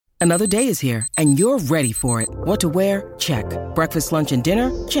Another day is here, and you're ready for it. What to wear? Check. Breakfast, lunch, and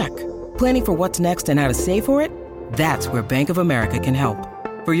dinner? Check. Planning for what's next and how to save for it? That's where Bank of America can help.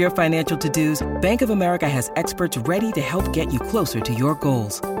 For your financial to-dos, Bank of America has experts ready to help get you closer to your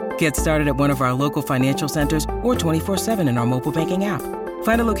goals. Get started at one of our local financial centers or 24/7 in our mobile banking app.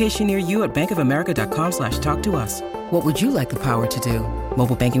 Find a location near you at bankofamerica.com/talktous. What would you like the power to do?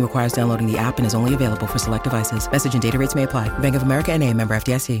 Mobile banking requires downloading the app and is only available for select devices. Message and data rates may apply. Bank of America N.A., member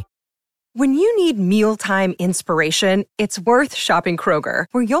FDIC. When you need mealtime inspiration, it's worth shopping Kroger,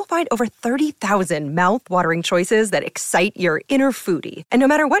 where you'll find over 30,000 mouth-watering choices that excite your inner foodie. And no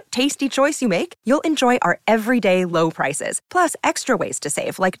matter what tasty choice you make, you'll enjoy our everyday low prices, plus extra ways to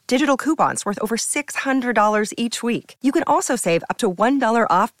save, like digital coupons worth over $600 each week. You can also save up to $1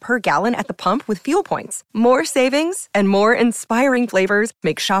 off per gallon at the pump with fuel points. More savings and more inspiring flavors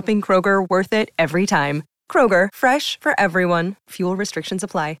make shopping Kroger worth it every time. Kroger, fresh for everyone. Fuel restrictions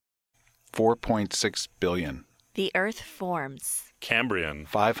apply. 4.6 billion. The Earth forms. Cambrian.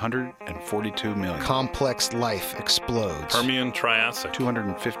 542 million. Complex life explodes. Permian Triassic.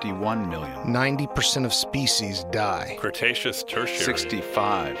 251 million. 90% of species die. Cretaceous Tertiary.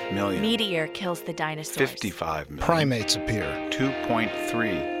 65 million. Meteor kills the dinosaurs. 55 million. Primates appear.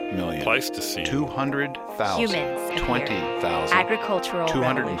 2.3 million. Pleistocene. 200,000. Humans 20,000. Agricultural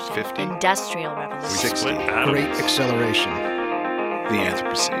 250. revolution. Industrial revolution. 60. Great acceleration. The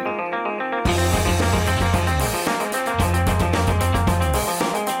Anthropocene.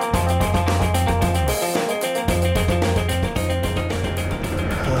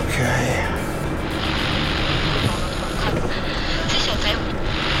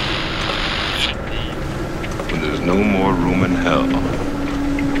 When there's no more room in hell,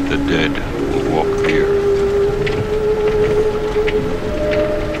 the dead will walk here.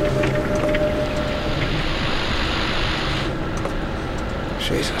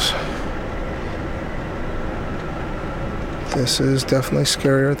 Jesus. This is definitely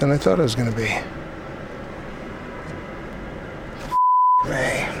scarier than I thought it was going to be.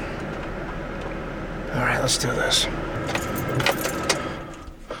 May. All right, let's do this.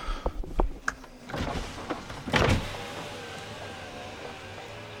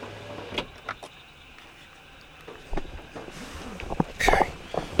 Okay.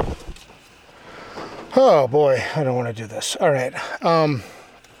 Oh boy, I don't want to do this. All right.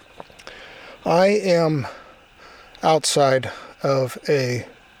 I am outside of a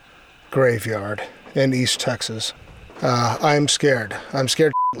graveyard in East Texas. I'm scared. I'm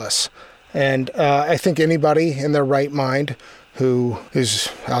scared shitless. And I think anybody in their right mind who is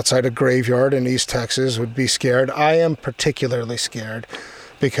outside a graveyard in East Texas would be scared. I am particularly scared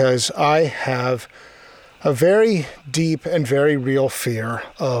because I have a very deep and very real fear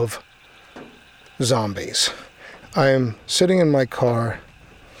of zombies. I am sitting in my car.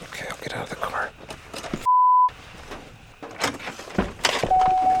 Okay, I'll get out of the car.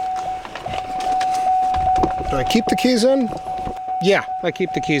 Do I keep the keys in? Yeah, I keep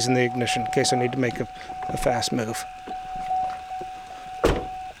the keys in the ignition in case I need to make a fast move.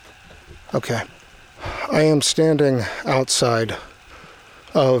 Okay. I am standing outside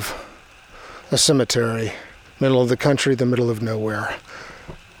of a cemetery, middle of the country, the middle of nowhere.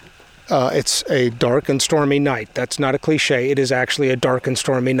 It's a dark and stormy night. That's not a cliche. It is actually a dark and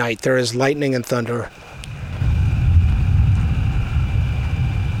stormy night. There is lightning and thunder.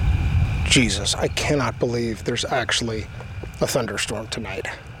 Jesus, I cannot believe there's actually a thunderstorm tonight.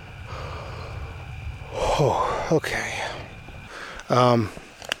 Oh, okay.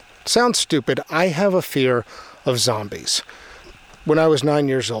 Sounds stupid. I have a fear of zombies. When I was 9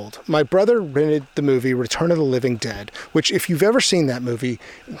 years old, my brother rented the movie Return of the Living Dead, which if you've ever seen that movie,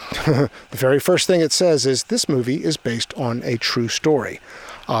 the very first thing it says is this movie is based on a true story.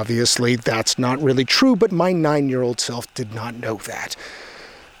 Obviously, that's not really true, but my 9-year-old self did not know that.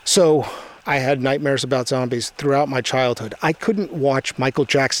 So I had nightmares about zombies throughout my childhood. I couldn't watch Michael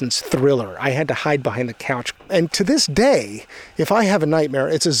Jackson's Thriller. I had to hide behind the couch. And to this day, if I have a nightmare,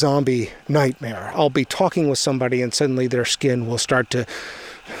 it's a zombie nightmare. I'll be talking with somebody and suddenly their skin will start to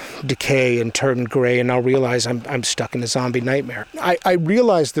decay and turn gray, and I'll realize I'm stuck in a zombie nightmare. I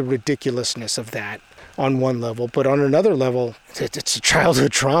realize the ridiculousness of that on one level, but on another level, it's a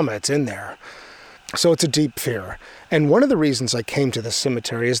childhood trauma. It's in there. So it's a deep fear. And one of the reasons I came to this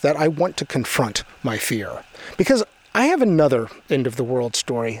cemetery is that I want to confront my fear. Because I have another end of the world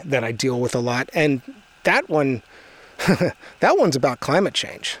story that I deal with a lot. And that one, that one's about climate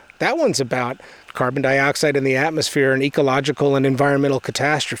change. That one's about carbon dioxide in the atmosphere and ecological and environmental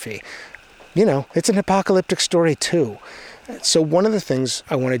catastrophe. You know, it's an apocalyptic story too. So one of the things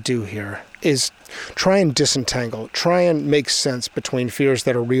I want to do here is try and disentangle, try and make sense between fears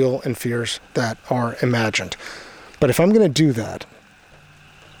that are real and fears that are imagined. But if I'm going to do that,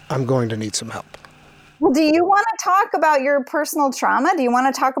 I'm going to need some help. Well, do you want to talk about your personal trauma? Do you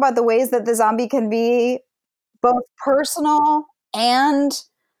want to talk about the ways that the zombie can be both personal and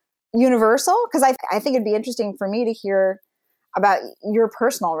universal? Because I think it'd be interesting for me to hear about your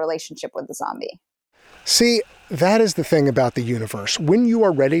personal relationship with the zombie. See, that is the thing about the universe. When you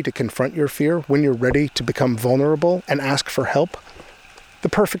are ready to confront your fear, when you're ready to become vulnerable and ask for help, the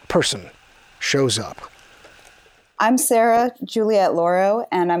perfect person shows up. I'm Sarah Juliette Lauro,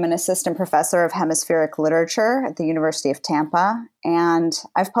 and I'm an assistant professor of hemispheric literature at the University of Tampa, and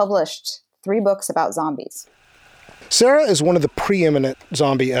I've published 3 books about zombies. Sarah is one of the preeminent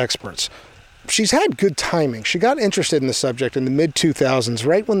zombie experts. She's had good timing. She got interested in the subject in the mid-2000s,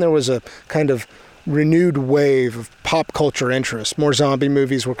 right when there was a kind of renewed wave of pop culture interest. More zombie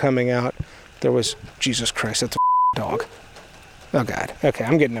movies were coming out. There was, Jesus Christ, that's a dog. Oh, God. Okay,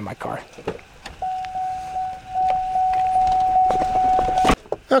 I'm getting in my car.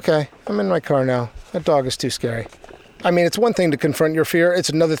 Okay, I'm in my car now. That dog is too scary. I mean, it's one thing to confront your fear. It's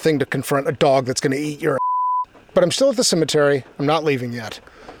another thing to confront a dog that's going to eat your But I'm still at the cemetery. I'm not leaving yet.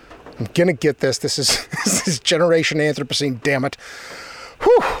 I'm going to get this. This is Generation Anthropocene, damn it.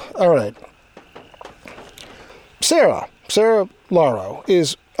 Whew. All right. Sarah Lauro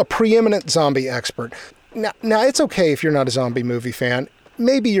is a preeminent zombie expert. Now, it's okay if you're not a zombie movie fan.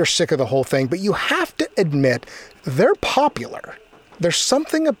 Maybe you're sick of the whole thing, but you have to admit they're popular. There's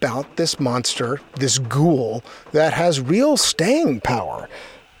something about this monster, this ghoul, that has real staying power.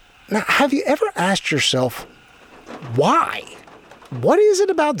 Now, have you ever asked yourself, why? What is it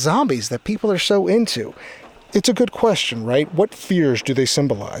about zombies that people are so into? It's a good question, right? What fears do they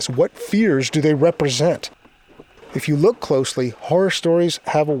symbolize? What fears do they represent? If you look closely, horror stories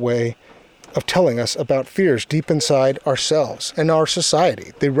have a way of telling us about fears deep inside ourselves and our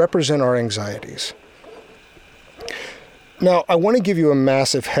society. They represent our anxieties. Now, I want to give you a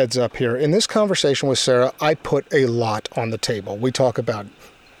massive heads up here. In this conversation with Sarah, I put a lot on the table. We talk about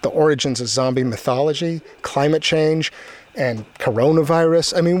the origins of zombie mythology, climate change, and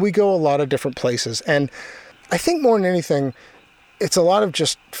coronavirus. I mean, we go a lot of different places. And I think more than anything, it's a lot of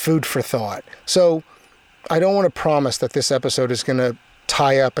just food for thought. So I don't want to promise that this episode is going to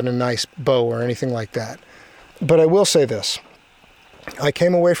tie up in a nice bow or anything like that. But I will say this. I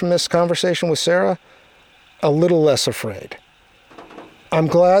came away from this conversation with Sarah a little less afraid. I'm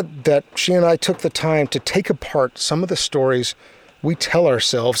glad that she and I took the time to take apart some of the stories we tell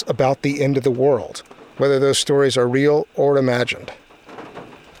ourselves about the end of the world, whether those stories are real or imagined.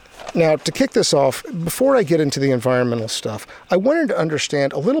 Now, to kick this off, before I get into the environmental stuff, I wanted to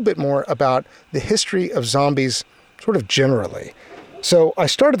understand a little bit more about the history of zombies sort of generally. So I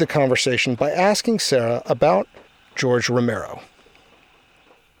started the conversation by asking Sarah about George Romero.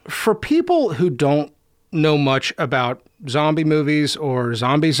 For people who don't know much about zombie movies or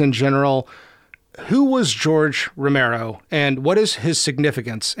zombies in general, who was George Romero and what is his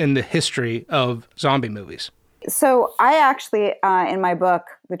significance in the history of zombie movies? So I actually, in my book,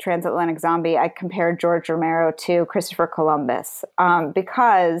 The Transatlantic Zombie, I compared George Romero to Christopher Columbus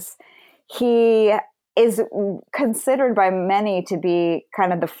because he is considered by many to be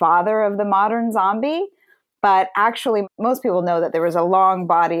kind of the father of the modern zombie. But actually, most people know that there was a long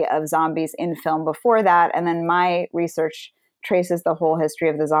body of zombies in film before that. And then my research traces the whole history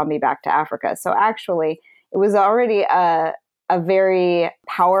of the zombie back to Africa. So actually, it was already a very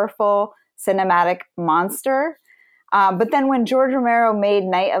powerful cinematic monster. But then when George Romero made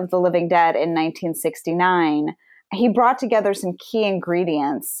Night of the Living Dead in 1969, he brought together some key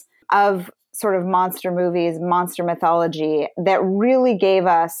ingredients of sort of monster movies, monster mythology that really gave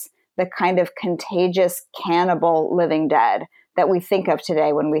us the kind of contagious cannibal living dead that we think of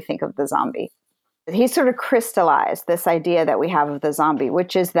today when we think of the zombie. He sort of crystallized this idea that we have of the zombie,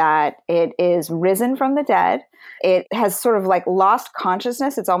 which is that it is risen from the dead. It has sort of like lost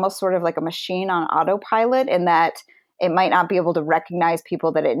consciousness. It's almost sort of like a machine on autopilot in that it might not be able to recognize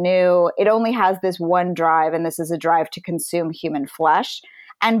people that it knew. It only has this one drive, and this is a drive to consume human flesh.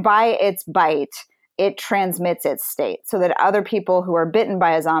 And by its bite, it transmits its state so that other people who are bitten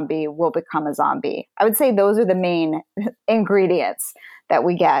by a zombie will become a zombie. I would say those are the main ingredients that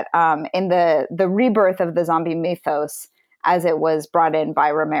we get in the rebirth of the zombie mythos as it was brought in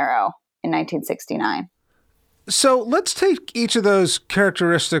by Romero in 1969. So let's take each of those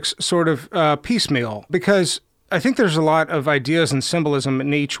characteristics sort of piecemeal, because I think there's a lot of ideas and symbolism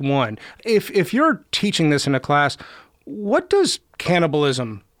in each one. If you're teaching this in a class, what does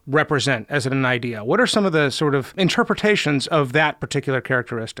cannibalism represent as an idea? What are some of the sort of interpretations of that particular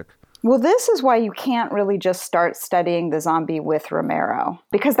characteristic? Well, this is why you can't really just start studying the zombie with Romero,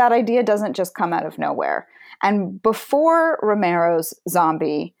 because that idea doesn't just come out of nowhere. And before Romero's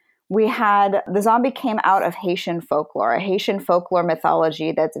zombie, the zombie came out of Haitian folklore, a Haitian folklore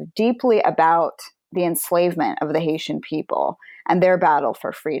mythology that's deeply about the enslavement of the Haitian people and their battle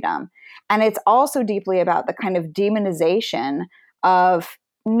for freedom. And it's also deeply about the kind of demonization of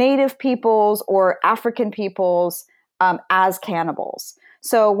Native peoples or African peoples as cannibals.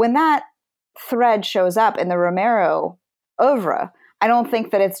 So when that thread shows up in the Romero oeuvre, I don't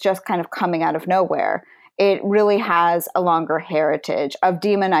think that it's just kind of coming out of nowhere. It really has a longer heritage of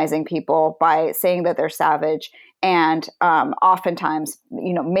demonizing people by saying that they're savage and oftentimes,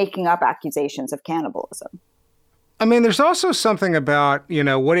 making up accusations of cannibalism. I mean, there's also something about,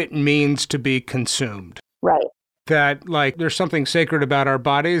 what it means to be consumed. Right. That, there's something sacred about our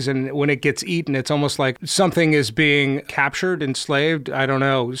bodies, and when it gets eaten, it's almost like something is being captured, enslaved, I don't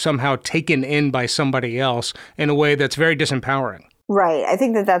know, somehow taken in by somebody else in a way that's very disempowering. Right. I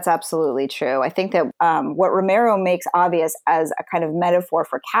think that that's absolutely true. I think that what Romero makes obvious as a kind of metaphor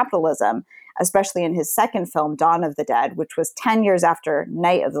for capitalism, especially in his second film, Dawn of the Dead, which was 10 years after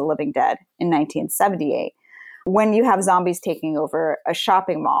Night of the Living Dead in 1978, when you have zombies taking over a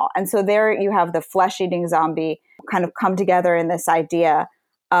shopping mall. And so there you have the flesh-eating zombie kind of come together in this idea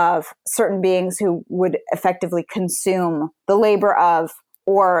of certain beings who would effectively consume the labor of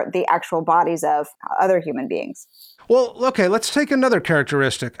or the actual bodies of other human beings. Well, okay, let's take another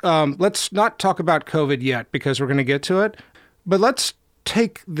characteristic. Let's not talk about COVID yet because we're going to get to it, but let's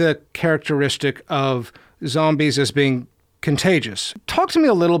take the characteristic of zombies as being contagious. Talk to me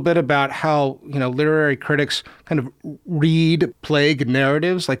a little bit about how, literary critics kind of read plague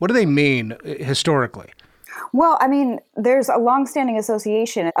narratives. What do they mean historically? Well, I mean, there's a longstanding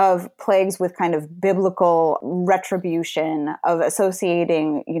association of plagues with kind of biblical retribution, of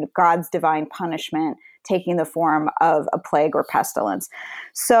associating, God's divine punishment taking the form of a plague or pestilence.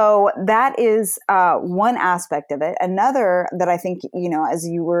 So that is one aspect of it. Another that I think,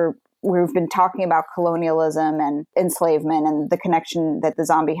 we've been talking about colonialism and enslavement and the connection that the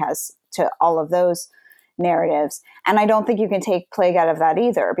zombie has to all of those narratives. And I don't think you can take plague out of that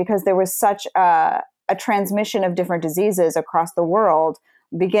either, because there was such a transmission of different diseases across the world,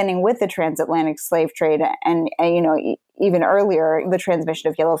 beginning with the transatlantic slave trade and even earlier, the transmission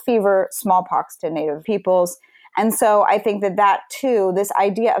of yellow fever, smallpox to Native peoples. And so I think that too, this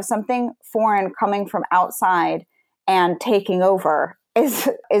idea of something foreign coming from outside and taking over is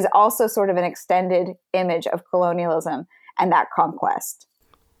also sort of an extended image of colonialism and that conquest.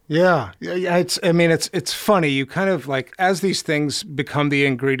 Yeah, it's funny. You kind of as these things become the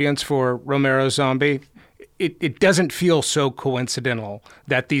ingredients for Romero's zombie, it doesn't feel so coincidental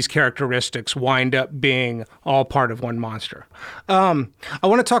that these characteristics wind up being all part of one monster. I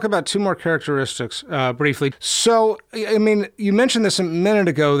want to talk about two more characteristics briefly. So, you mentioned this a minute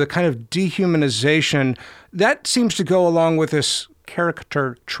ago, the kind of dehumanization that seems to go along with this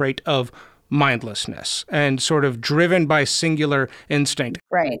character trait of mindlessness and sort of driven by singular instinct.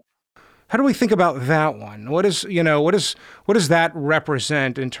 Right. How do we think about that one? What does that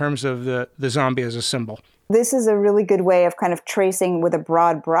represent in terms of the zombie as a symbol? This is a really good way of kind of tracing with a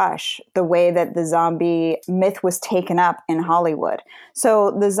broad brush the way that the zombie myth was taken up in Hollywood.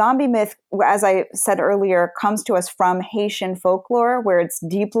 So the zombie myth, as I said earlier, comes to us from Haitian folklore, where it's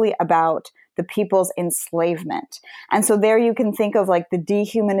deeply about the people's enslavement. And so there you can think of the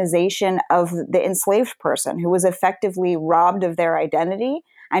dehumanization of the enslaved person who was effectively robbed of their identity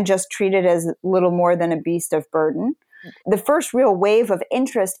and just treated as little more than a beast of burden. The first real wave of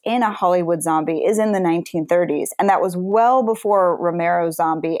interest in a Hollywood zombie is in the 1930s. And that was well before Romero's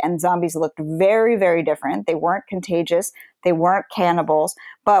zombie, and zombies looked very, very different. They weren't contagious. They weren't cannibals.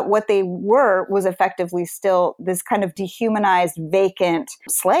 But what they were was effectively still this kind of dehumanized, vacant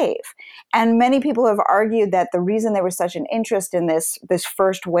slave. And many people have argued that the reason there was such an interest in this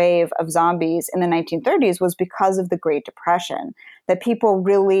first wave of zombies in the 1930s was because of the Great Depression, that people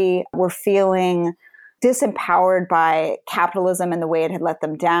really were feeling disempowered by capitalism and the way it had let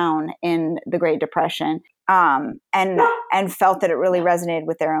them down in the Great Depression, and felt that it really resonated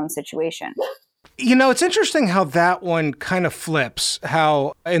with their own situation. It's interesting how that one kind of flips,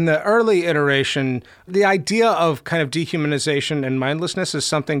 how in the early iteration, the idea of kind of dehumanization and mindlessness is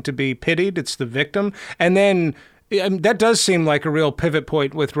something to be pitied. It's the victim. And then that does seem like a real pivot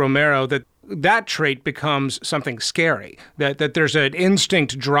point with Romero, that trait becomes something scary, that there's an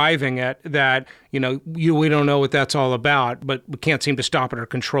instinct driving it that, we don't know what that's all about, but we can't seem to stop it or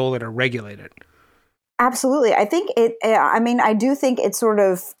control it or regulate it. Absolutely. I think I do think it sort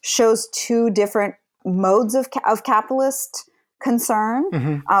of shows two different modes of capitalist concern.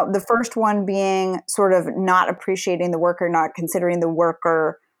 The first one being sort of not appreciating the worker, not considering the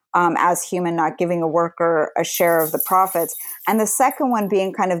worker as human, not giving a worker a share of the profits. And the second one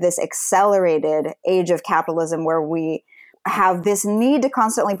being kind of this accelerated age of capitalism where we have this need to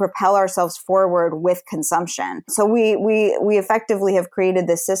constantly propel ourselves forward with consumption. So we effectively have created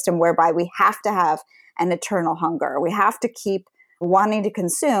this system whereby we have to have an eternal hunger. We have to keep wanting to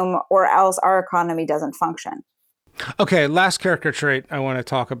consume or else our economy doesn't function. Okay, last character trait I want to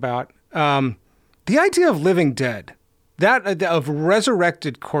talk about. The idea of living dead. That of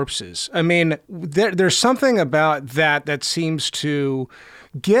resurrected corpses. I mean, there's something about that seems to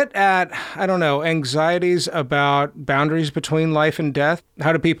get at, I don't know, anxieties about boundaries between life and death.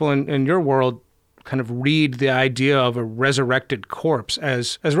 How do people in your world kind of read the idea of a resurrected corpse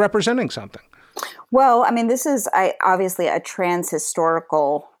as representing something? Well, I mean, this is obviously a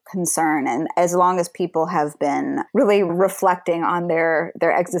trans-historical concern. And as long as people have been really reflecting on their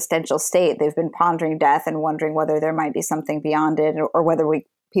existential state, they've been pondering death and wondering whether there might be something beyond it or whether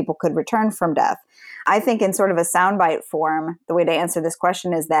people could return from death. I think in sort of a soundbite form, the way to answer this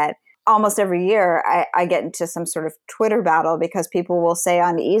question is that almost every year I get into some sort of Twitter battle because people will say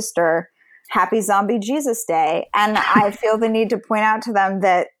on Easter, Happy Zombie Jesus Day. And I feel the need to point out to them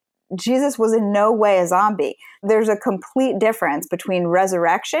that Jesus was in no way a zombie. There's a complete difference between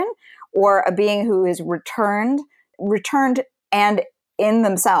resurrection or a being who is returned and in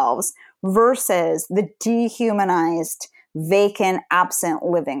themselves versus the dehumanized, vacant, absent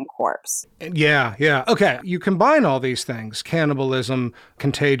living corpse. Yeah. Okay. You combine all these things, cannibalism,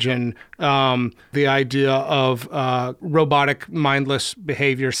 contagion, the idea of robotic, mindless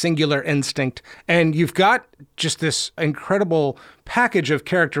behavior, singular instinct, and you've got just this incredible package of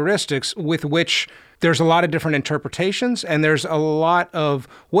characteristics with which there's a lot of different interpretations, and there's a lot of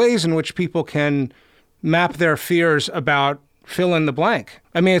ways in which people can map their fears about fill in the blank.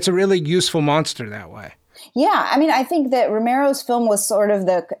 I mean, it's a really useful monster that way. Yeah, I mean, I think that Romero's film was sort of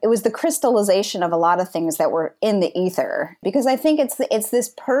the crystallization of a lot of things that were in the ether, because I think it's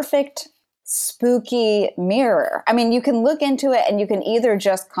this perfect, spooky mirror. I mean, you can look into it and you can either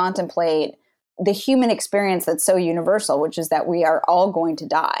just contemplate the human experience that's so universal, which is that we are all going to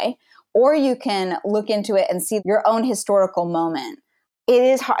die, or you can look into it and see your own historical moment.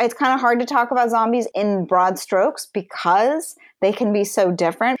 It's kind of hard to talk about zombies in broad strokes because they can be so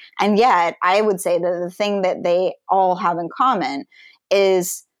different. And yet, I would say that the thing that they all have in common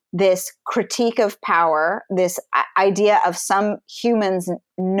is this critique of power, this idea of some humans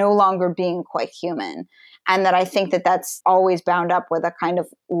no longer being quite human. And that I think that that's always bound up with a kind of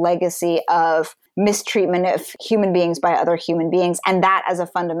legacy of mistreatment of human beings by other human beings. And that as a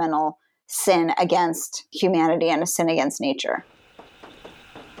fundamental sin against humanity and a sin against nature.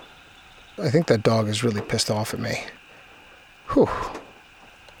 I think that dog is really pissed off at me. Whew.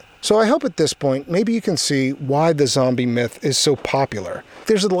 So I hope at this point, maybe you can see why the zombie myth is so popular.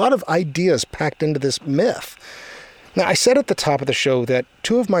 There's a lot of ideas packed into this myth. Now, I said at the top of the show that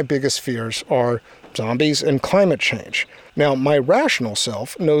two of my biggest fears are zombies and climate change. Now, my rational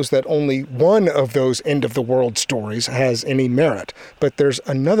self knows that only one of those end-of-the-world stories has any merit, but there's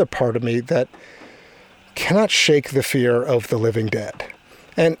another part of me that cannot shake the fear of the living dead.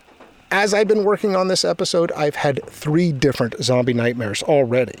 And as I've been working on this episode, I've had 3 different zombie nightmares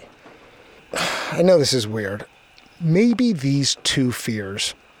already. I know this is weird. Maybe these 2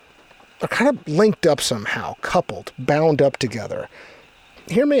 fears are kind of linked up somehow, coupled, bound up together.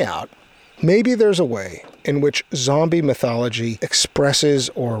 Hear me out. Maybe there's a way in which zombie mythology expresses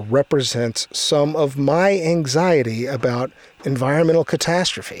or represents some of my anxiety about environmental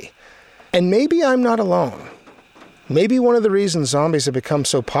catastrophe. And maybe I'm not alone. Maybe one of the reasons zombies have become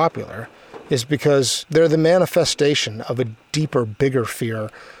so popular is because they're the manifestation of a deeper, bigger fear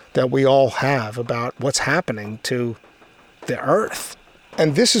that we all have about what's happening to the earth.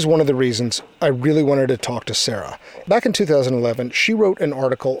 And this is one of the reasons I really wanted to talk to Sarah. Back in 2011, she wrote an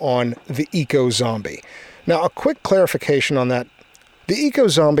article on the eco-zombie. Now, a quick clarification on that. The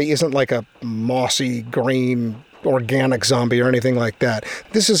eco-zombie isn't like a mossy, green, organic zombie or anything like that.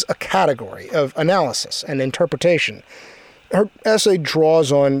 This is a category of analysis and interpretation. Her essay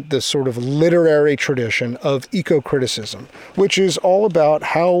draws on the sort of literary tradition of eco-criticism, which is all about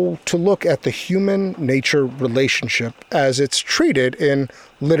how to look at the human-nature relationship as it's treated in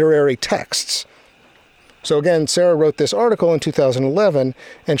literary texts. So again, Sarah wrote this article in 2011,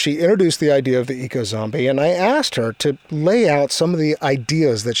 and she introduced the idea of the eco-zombie, and I asked her to lay out some of the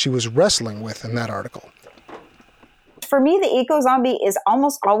ideas that she was wrestling with in that article. For me, the eco-zombie is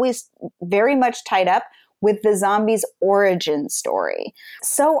almost always very much tied up with the zombie's origin story.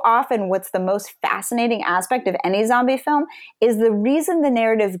 So often what's the most fascinating aspect of any zombie film is the reason the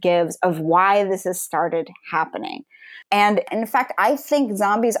narrative gives of why this has started happening. And in fact, I think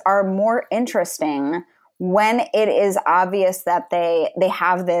zombies are more interesting when it is obvious that they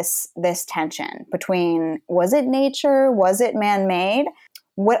have this tension between, was it nature, was it man-made?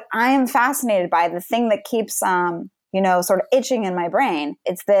 What I am fascinated by, the thing that keeps sort of itching in my brain,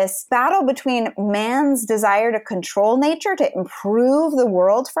 it's this battle between man's desire to control nature, to improve the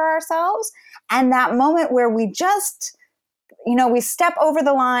world for ourselves, and that moment where we just, we step over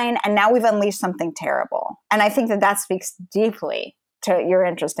the line and now we've unleashed something terrible. And I think that speaks deeply to your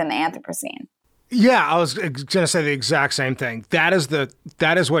interest in the Anthropocene. Yeah, I was going to say the exact same thing. That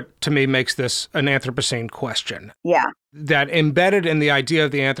is what, to me, makes this an Anthropocene question. Yeah. That embedded in the idea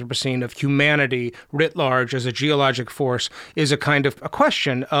of the Anthropocene, of humanity writ large as a geologic force, is a kind of a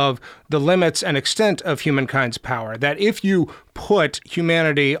question of the limits and extent of humankind's power. That if you put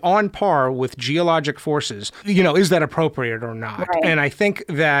humanity on par with geologic forces, is that appropriate or not? Right. And I think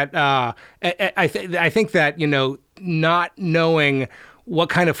that I think that not knowing what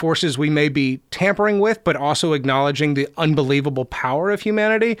kind of forces we may be tampering with, but also acknowledging the unbelievable power of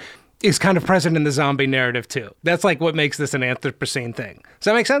humanity is kind of present in the zombie narrative too. That's like what makes this an Anthropocene thing. Does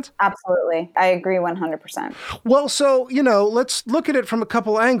that make sense? Absolutely. I agree 100%. Well, so, let's look at it from a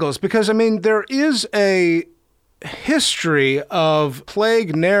couple angles, because there is a history of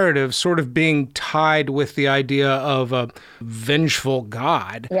plague narrative sort of being tied with the idea of a vengeful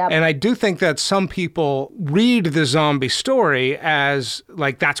god. Yep. And I do think that some people read the zombie story as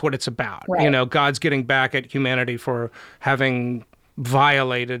like that's what it's about. Right. God's getting back at humanity for having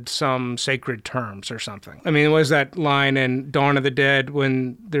violated some sacred terms or something. Was that line in Dawn of the Dead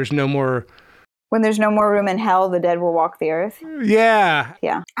when there's no more room in hell, the dead will walk the earth? Yeah.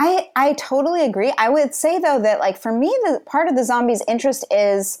 Yeah. I totally agree. I would say, though, that for me, the part of the zombies' interest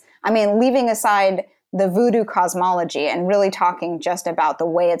is, leaving aside the voodoo cosmology and really talking just about the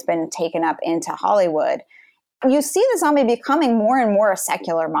way it's been taken up into Hollywood, you see the zombie becoming more and more a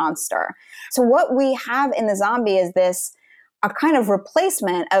secular monster. So what we have in the zombie is a kind of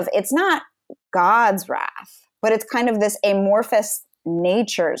replacement of, it's not God's wrath, but it's kind of this amorphous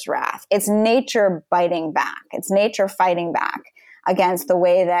nature's wrath. It's nature biting back. It's nature fighting back against the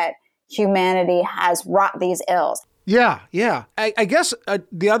way that humanity has wrought these ills. Yeah. I guess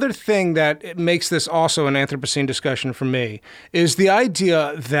the other thing that makes this also an Anthropocene discussion for me is the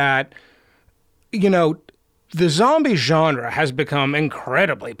idea that, the zombie genre has become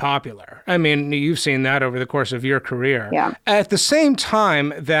incredibly popular. You've seen that over the course of your career. Yeah. At the same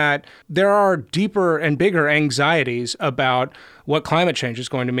time that there are deeper and bigger anxieties about what climate change is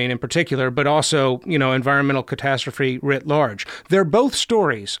going to mean in particular, but also, environmental catastrophe writ large. They're both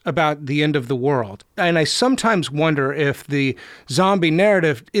stories about the end of the world. And I sometimes wonder if the zombie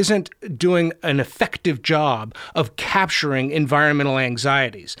narrative isn't doing an effective job of capturing environmental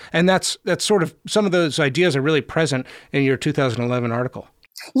anxieties. And that's sort of, some of those ideas are really present in your 2011 article.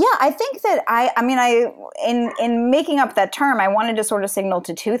 Yeah, I think that in making up that term, I wanted to sort of signal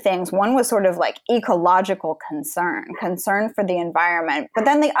to two things. One was sort of like ecological concern for the environment. But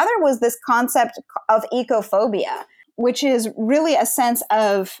then the other was this concept of ecophobia, which is really a sense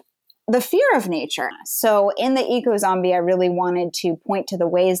of the fear of nature. So in the eco-zombie, I really wanted to point to the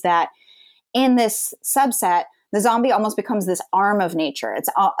ways that in this subset, the zombie almost becomes this arm of nature.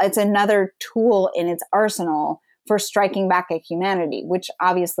 It's another tool in its arsenal for striking back at humanity, which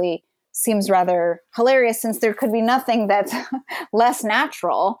obviously seems rather hilarious, since there could be nothing that's less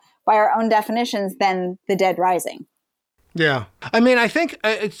natural by our own definitions than the dead rising. Yeah. I think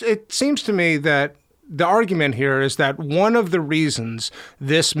it seems to me that the argument here is that one of the reasons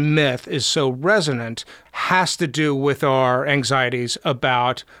this myth is so resonant has to do with our anxieties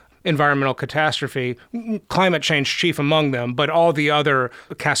about environmental catastrophe, climate change chief among them, but all the other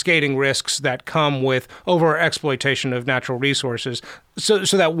cascading risks that come with over-exploitation of natural resources. So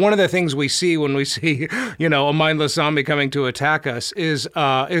that one of the things we see when we see, a mindless zombie coming to attack us is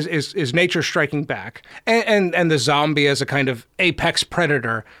nature striking back, and the zombie as a kind of apex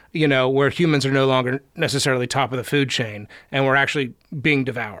predator, where humans are no longer necessarily top of the food chain, and we're actually being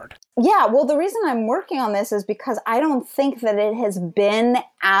devoured. Yeah, well, the reason I'm working on this is because I don't think that it has been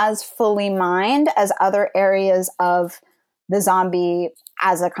as fully mined as other areas of the zombie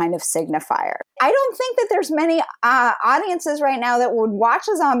as a kind of signifier. I don't think that there's many audiences right now that would watch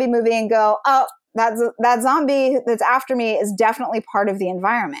a zombie movie and go, oh, that zombie that's after me is definitely part of the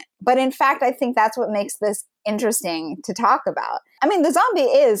environment. But in fact, I think that's what makes this interesting to talk about. The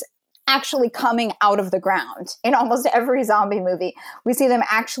zombie is actually coming out of the ground. In almost every zombie movie, we see them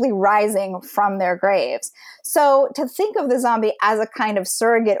actually rising from their graves. So to think of the zombie as a kind of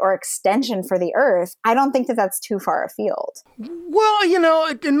surrogate or extension for the earth, I don't think that that's too far afield. Well, you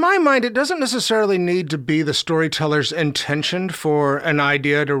know, in my mind, it doesn't necessarily need to be the storyteller's intention for an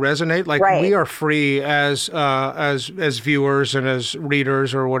idea to resonate. Like, Right. we are free as viewers and as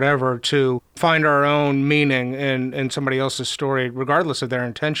readers or whatever to find our own meaning in somebody else's story, regardless of their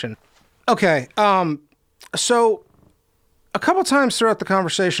intention. Okay, so a couple times throughout the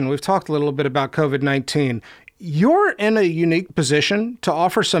conversation, we've talked a little bit about COVID-19. You're in a unique position to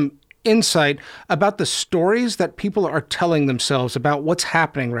offer some insight about the stories that people are telling themselves about what's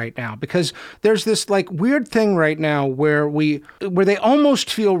happening right now, because there's this like weird thing right now where they almost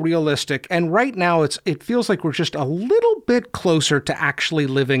feel realistic, and right now it feels like we're just a little bit closer to actually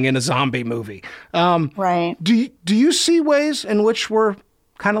living in a zombie movie. Right. Do you see ways in which we're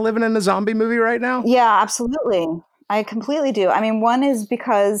kind of living in a zombie movie right now? Yeah, absolutely. I completely do. I mean, one is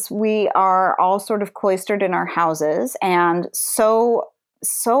because we are all sort of cloistered in our houses, and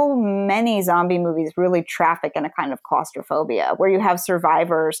so many zombie movies really traffic in a kind of claustrophobia where you have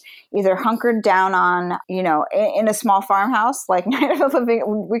survivors either hunkered down on, you know, in a small farmhouse, like Night of the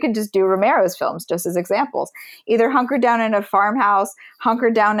Living. We could just do Romero's films just as examples. Either hunkered down in a farmhouse,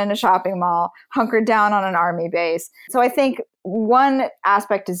 hunkered down in a shopping mall, hunkered down on an army base. So I think one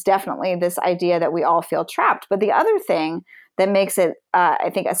aspect is definitely this idea that we all feel trapped. But the other thing that makes it,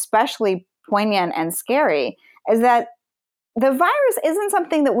 I think, especially poignant and scary is that the virus isn't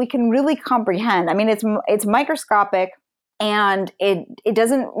something that we can really comprehend. I mean, it's microscopic, and it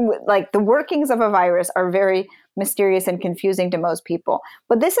doesn't, like, the workings of a virus are very mysterious and confusing to most people.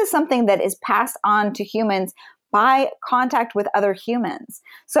 But this is something that is passed on to humans by contact with other humans.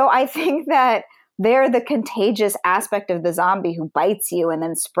 So I think that the contagious aspect of the zombie who bites you and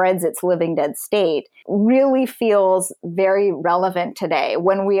then spreads its living dead state really feels very relevant today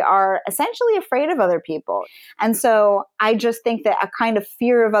when we are essentially afraid of other people. And so I just think that a kind of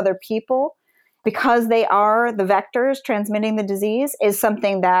fear of other people, because they are the vectors transmitting the disease, is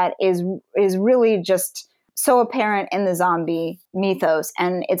something that is really just so apparent in the zombie mythos.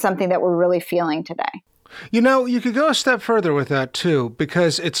 And it's something that we're really feeling today. You know, you could go a step further with that, too,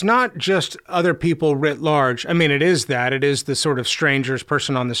 because it's not just other people writ large. I mean, it is that. It is the sort of stranger's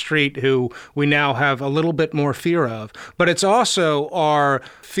person on the street who we now have a little bit more fear of. But it's also our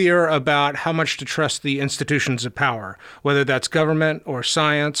fear about how much to trust the institutions of power, whether that's government or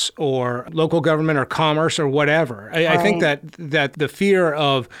science or local government or commerce or whatever. I think that the fear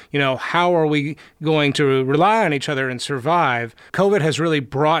of, you know, how are we going to rely on each other and survive, COVID has really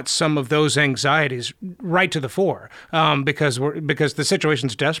brought some of those anxieties right to the fore, because the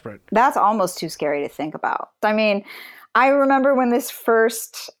situation's desperate. That's almost too scary to think about. I mean, I remember when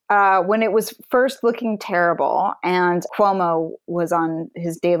when it was first looking terrible, and Cuomo was on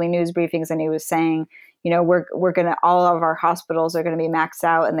his daily news briefings, and he was saying, you know, all of our hospitals are going to be maxed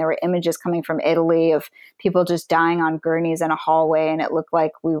out, and there were images coming from Italy of people just dying on gurneys in a hallway, and it looked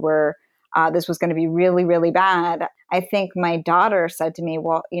like this was going to be really, really bad. I think my daughter said to me,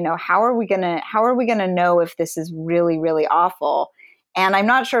 well, you know, how are we going to know if this is really, really awful? And I'm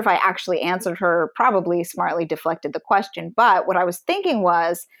not sure if I actually answered her, probably smartly deflected the question. But what I was thinking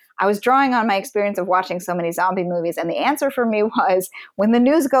was, I was drawing on my experience of watching so many zombie movies. And the answer for me was, when the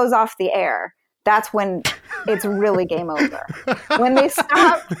news goes off the air, that's when it's really game over. When they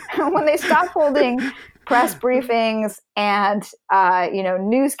stop holding press briefings and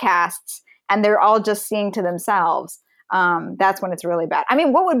newscasts, and they're all just seeing to themselves, that's when it's really bad. I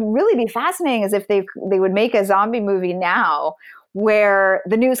mean, what would really be fascinating is if they would make a zombie movie now where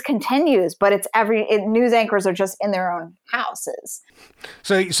the news continues, but news anchors are just in their own houses.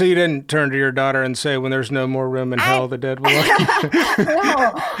 So you didn't turn to your daughter and say, when there's no more room in hell, the dead will walk?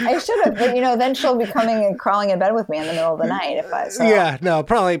 No, I should have. But, then she'll be coming and crawling in bed with me in the middle of the night. Yeah, no,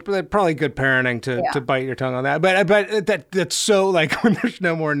 probably good parenting to bite your tongue on that. But that's so, like, when there's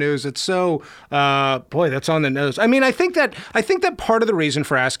no more news, it's so, that's on the nose. I mean, I think that part of the reason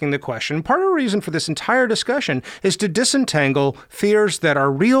for asking the question, part of the reason for this entire discussion is to disentangle fears that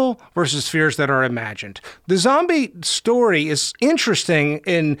are real versus fears that are imagined. The zombie story is interesting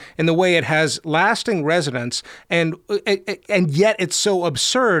in the way it has lasting resonance, and yet it's so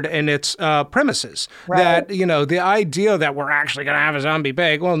absurd in its premises. Right. That, the idea that we're actually going to have a zombie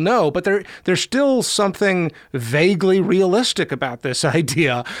plague, well, no, but there's still something vaguely realistic about this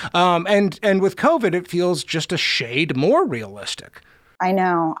idea. And with COVID, it feels just a shade more realistic. I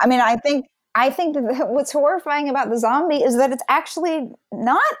know. I mean, I think that what's horrifying about the zombie is that it's actually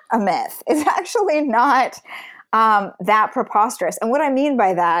not a myth. It's actually not that preposterous. And what I mean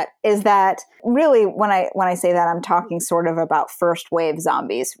by that is that really when I say that, I'm talking sort of about first wave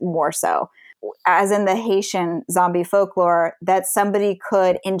zombies more so, as in the Haitian zombie folklore, that somebody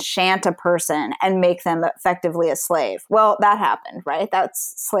could enchant a person and make them effectively a slave. Well, that happened, right?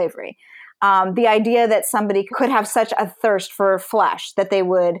 That's slavery. The idea that somebody could have such a thirst for flesh that they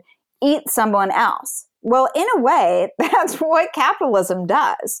would eat someone else. Well, in a way, that's what capitalism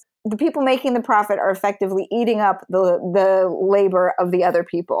does. The people making the profit are effectively eating up the labor of the other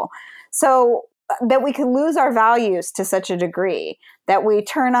people. So that we can lose our values to such a degree that we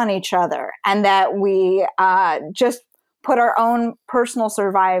turn on each other and that we just put our own personal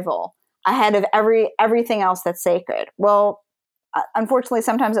survival ahead of everything else that's sacred. Well, unfortunately,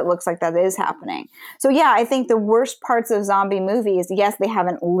 sometimes it looks like that is happening. So yeah, I think the worst parts of zombie movies, yes, they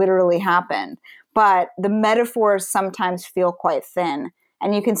haven't literally happened, but the metaphors sometimes feel quite thin.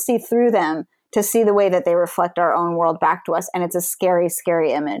 And you can see through them to see the way that they reflect our own world back to us. And it's a scary,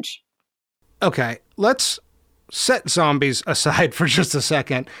 scary image. Okay, let's set zombies aside for just a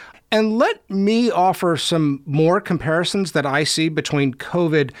second. And let me offer some more comparisons that I see between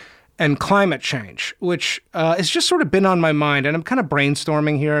COVID and climate change, which has just sort of been on my mind. And I'm kind of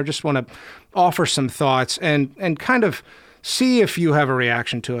brainstorming here. I just want to offer some thoughts and kind of see if you have a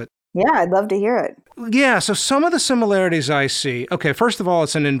reaction to it. Yeah, I'd love to hear it. Yeah, so some of the similarities I see. Okay, first of all,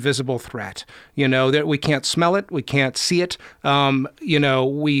 it's an invisible threat. That we can't smell it, we can't see it.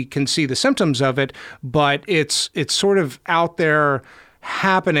 We can see the symptoms of it, but it's sort of out there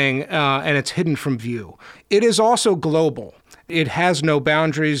happening and it's hidden from view. It is also global. It has no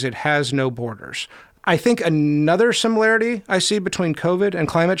boundaries, it has no borders. I think another similarity I see between COVID and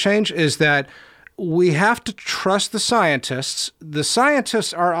climate change is that we have to trust the scientists. The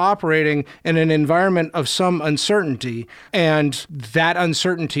scientists are operating in an environment of some uncertainty, and that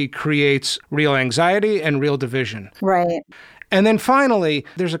uncertainty creates real anxiety and real division. Right. And then finally,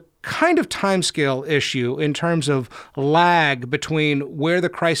 there's a kind of timescale issue in terms of lag between where the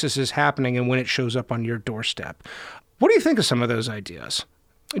crisis is happening and when it shows up on your doorstep. What do you think of some of those ideas?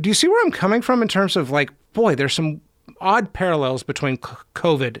 Do you see where I'm coming from in terms of there's some odd parallels between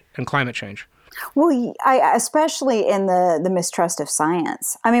COVID and climate change? Well, especially in the mistrust of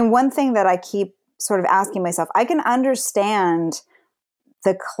science. I mean, one thing that I keep sort of asking myself, I can understand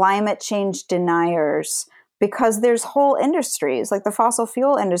the climate change deniers because there's whole industries like the fossil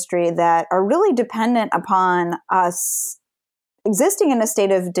fuel industry that are really dependent upon us existing in a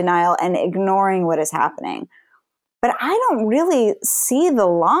state of denial and ignoring what is happening. But I don't really see the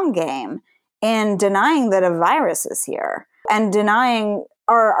long game in denying that a virus is here and denying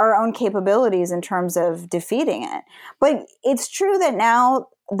our own capabilities in terms of defeating it. But it's true that now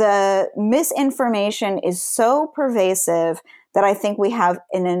the misinformation is so pervasive that I think we have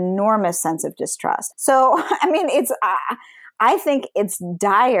an enormous sense of distrust. So, I mean, I think it's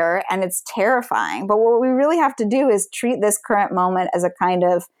dire and it's terrifying. But what we really have to do is treat this current moment as a kind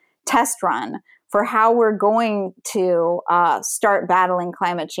of test run for how we're going to start battling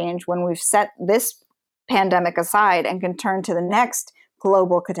climate change when we've set this pandemic aside and can turn to the next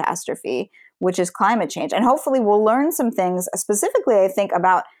global catastrophe, which is climate change. And hopefully we'll learn some things, specifically, I think,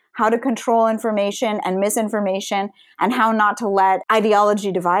 about how to control information and misinformation and how not to let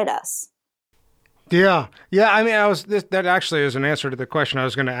ideology divide us. Yeah. I mean, that actually is an answer to the question I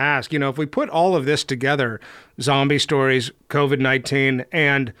was going to ask. If we put all of this together, zombie stories, COVID-19,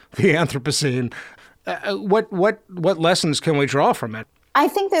 and the Anthropocene, what lessons can we draw from it? I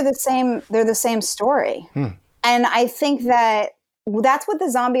think they're the same story. And I think that's what the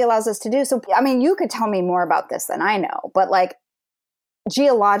zombie allows us to do. So, I mean, you could tell me more about this than I know, but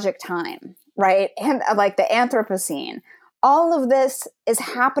geologic time, right? And the Anthropocene, all of this is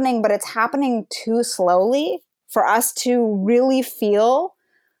happening, but it's happening too slowly for us to really feel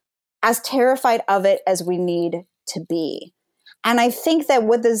as terrified of it as we need to be. And I think that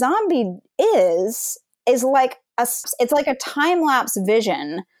what the zombie is it's like a time-lapse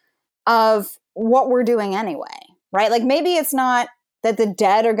vision of what we're doing anyway, right? Maybe it's not that the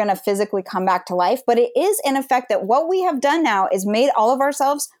dead are going to physically come back to life, but it is in effect that what we have done now is made all of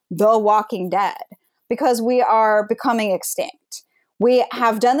ourselves the Walking Dead because we are becoming extinct. We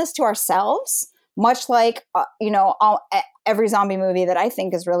have done this to ourselves, much like, every zombie movie that I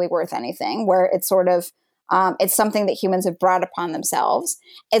think is really worth anything, where it's sort of, it's something that humans have brought upon themselves.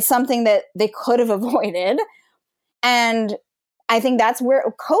 It's something that they could have avoided. And I think that's where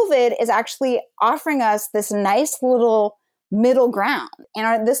COVID is actually offering us this nice little middle ground.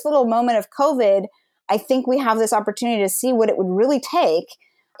 And this little moment of COVID, I think we have this opportunity to see what it would really take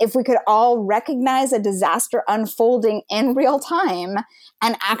if we could all recognize a disaster unfolding in real time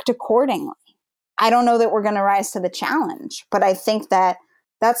and act accordingly. I don't know that we're going to rise to the challenge. But I think that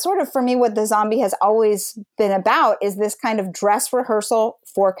that's sort of, for me, what the zombie has always been about, is this kind of dress rehearsal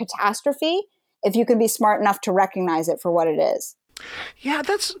for catastrophe, if you can be smart enough to recognize it for what it is. Yeah,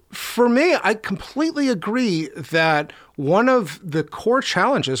 that's, for me, I completely agree that one of the core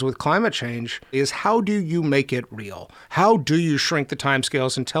challenges with climate change is, how do you make it real? How do you shrink the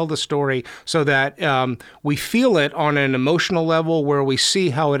timescales and tell the story so that we feel it on an emotional level, where we see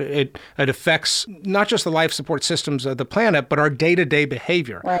how it affects not just the life support systems of the planet, but our day-to-day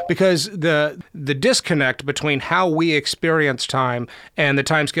behavior. Right. Because the disconnect between how we experience time and the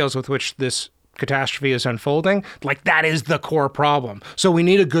timescales with which this catastrophe is unfolding, like, that is the core problem. So we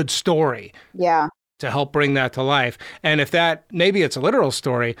need a good story. Yeah. To help bring that to life. And if that, maybe it's a literal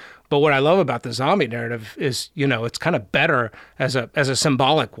story, but what I love about the zombie narrative is, it's kind of better as a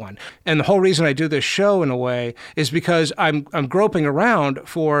symbolic one. And the whole reason I do this show, in a way, is because I'm groping around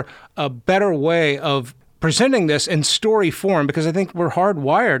for a better way of presenting this in story form, because I think we're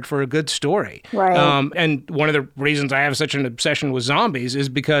hardwired for a good story. Right. And one of the reasons I have such an obsession with zombies is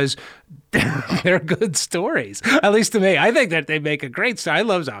because they're good stories. At least to me. I think that they make a great story. I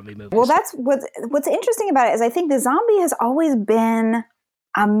love zombie movies. Well, that's what's interesting about it, is I think the zombie has always been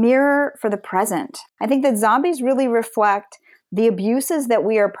a mirror for the present. I think that zombies really reflect the abuses that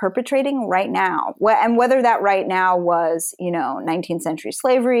we are perpetrating right now. And whether that right now was, 19th century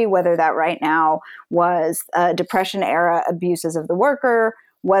slavery, whether that right now was Depression era abuses of the worker,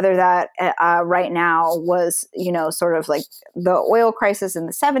 whether that right now was, sort of like the oil crisis in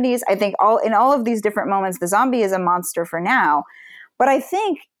the 70s. I think in all of these different moments, the zombie is a monster for now. But I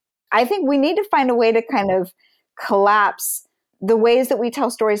think we need to find a way to kind of collapse the ways that we tell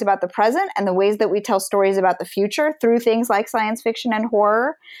stories about the present and the ways that we tell stories about the future through things like science fiction and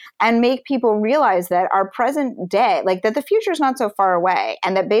horror, and make people realize that our present day, like, that the future is not so far away,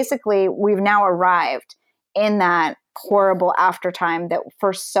 and that basically we've now arrived in that horrible aftertime that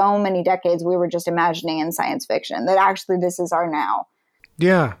for so many decades we were just imagining in science fiction, that actually this is our now.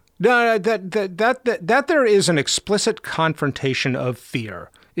 Yeah. No, that there is an explicit confrontation of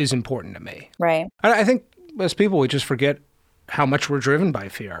fear is important to me. Right. I think as people, we just forget how much we're driven by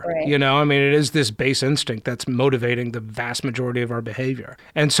fear. Right. It is this base instinct that's motivating the vast majority of our behavior.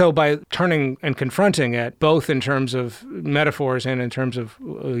 And so by turning and confronting it, both in terms of metaphors and in terms of,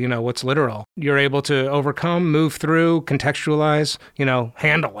 what's literal, you're able to overcome, move through, contextualize,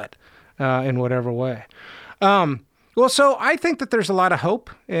 handle it in whatever way. Well, so I think that there's a lot of hope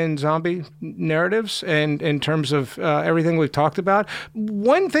in zombie narratives, and in terms of everything we've talked about.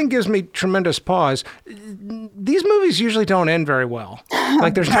 One thing gives me tremendous pause. These movies usually don't end very well.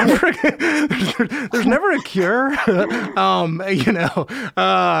 Like, there's never a cure, and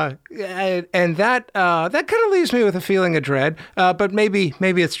that kind of leaves me with a feeling of dread. But maybe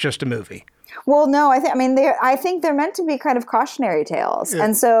it's just a movie. Well, no, I think they're meant to be kind of cautionary tales, yeah.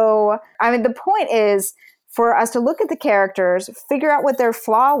 And so the point is for us to look at the characters, figure out what their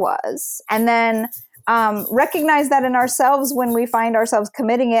flaw was, and then recognize that in ourselves when we find ourselves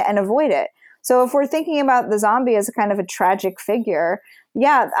committing it, and avoid it. So if we're thinking about the zombie as a kind of a tragic figure,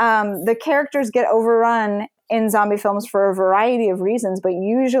 the characters get overrun in zombie films for a variety of reasons, but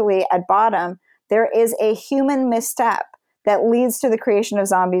usually at bottom, there is a human misstep that leads to the creation of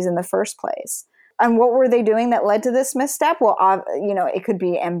zombies in the first place. And what were they doing that led to this misstep? Well, it could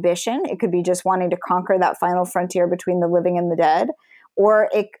be ambition. It could be just wanting to conquer that final frontier between the living and the dead. Or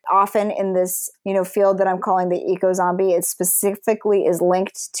it often in this, field that I'm calling the eco-zombie, it specifically is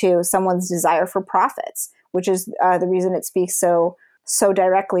linked to someone's desire for profits, which is the reason it speaks so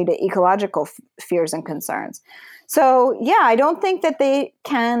directly to ecological fears and concerns. So, I don't think that they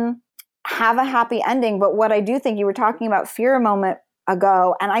can have a happy ending. But what I do think, you were talking about fear a moment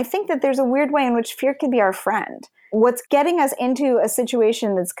ago, and I think that there's a weird way in which fear can be our friend. What's getting us into a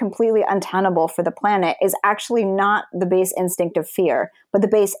situation that's completely untenable for the planet is actually not the base instinct of fear, but the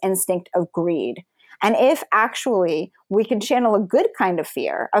base instinct of greed. And if actually we can channel a good kind of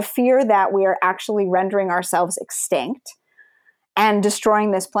fear, a fear that we are actually rendering ourselves extinct and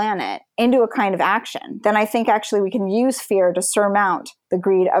destroying this planet, into a kind of action, then I think actually we can use fear to surmount the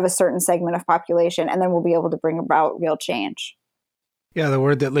greed of a certain segment of population, and then we'll be able to bring about real change. Yeah, the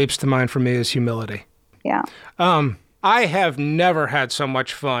word that leaps to mind for me is humility. Yeah. I have never had so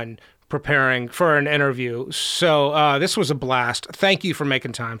much fun preparing for an interview. So this was a blast. Thank you for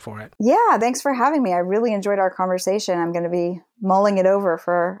making time for it. Yeah, thanks for having me. I really enjoyed our conversation. I'm going to be mulling it over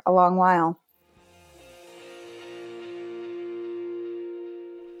for a long while.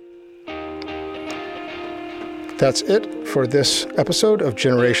 That's it for this episode of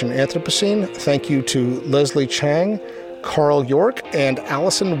Generation Anthropocene. Thank you to Leslie Chang, Carl York, and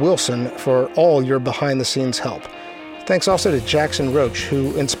Allison Wilson for all your behind-the-scenes help. Thanks also to Jackson Roach,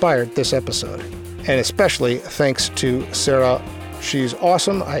 who inspired this episode. And especially thanks to Sarah. She's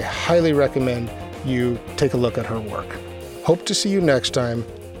awesome. I highly recommend you take a look at her work. Hope to see you next time,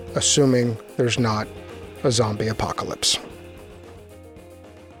 assuming there's not a zombie apocalypse.